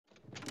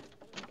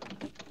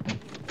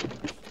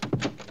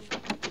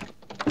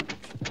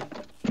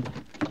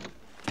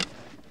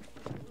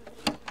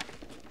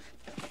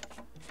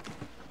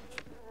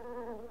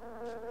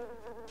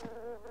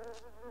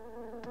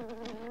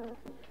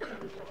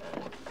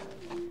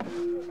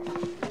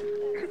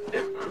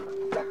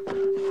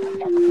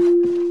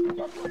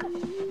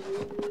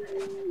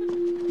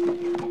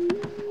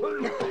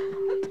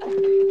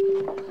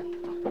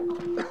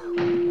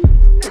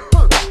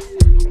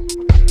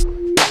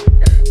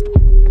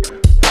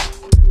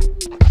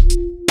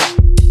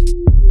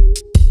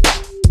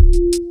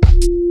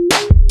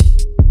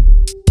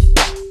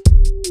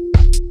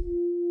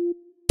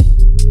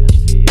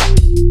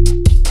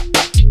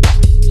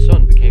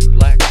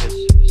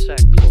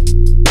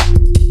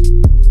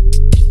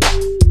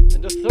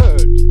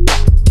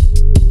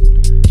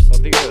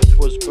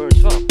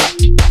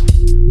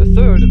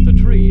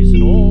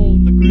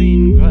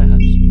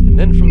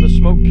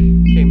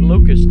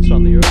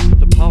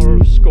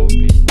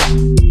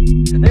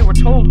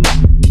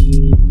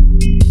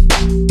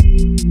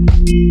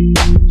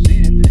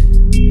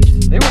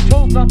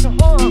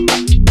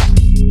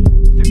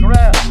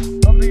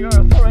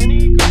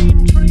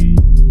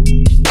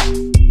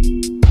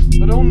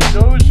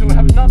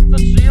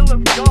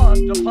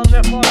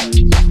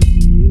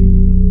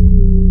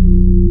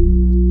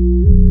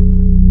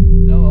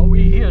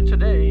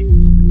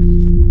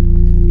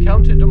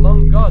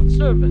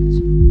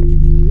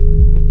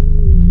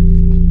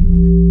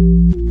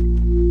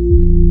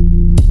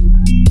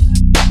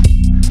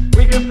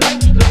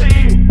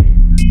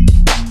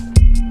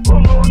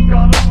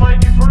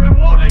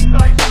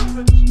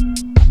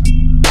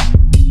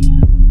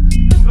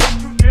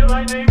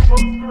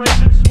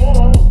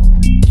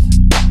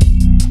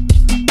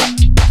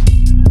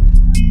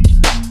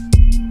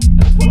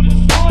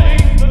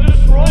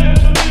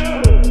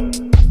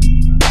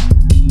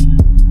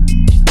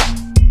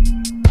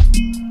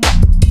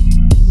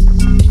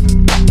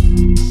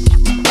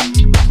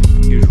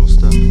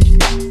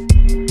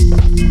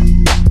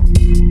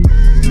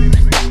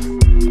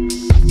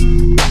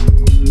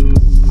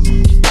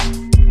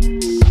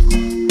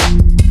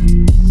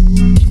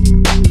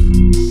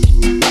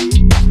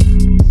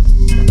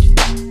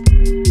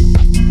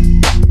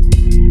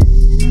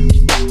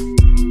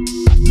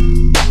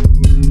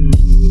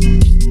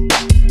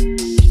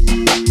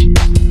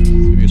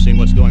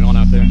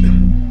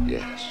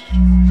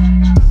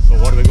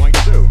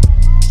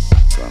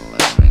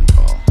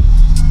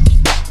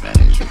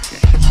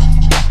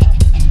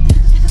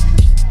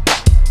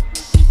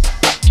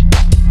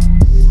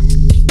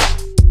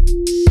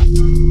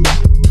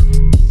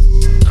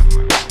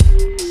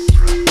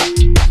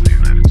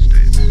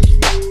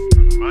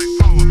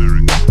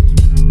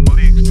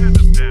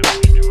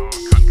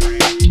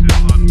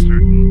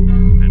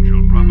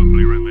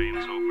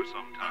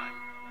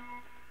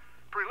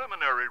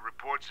Preliminary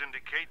reports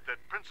indicate that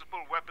principal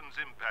weapons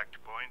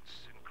impact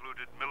points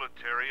included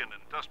military and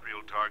industrial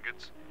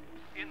targets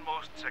in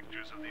most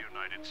sectors of the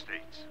United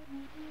States.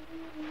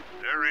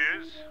 There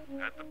is,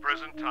 at the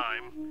present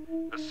time,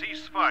 a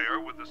ceasefire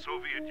with the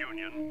Soviet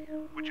Union,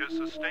 which has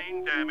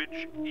sustained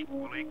damage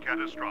equally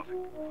catastrophic.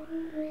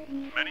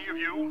 Many of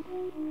you,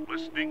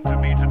 listening to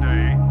me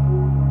today,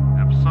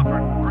 have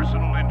suffered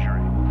personal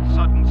injury,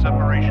 sudden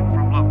separation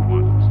from loved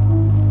ones,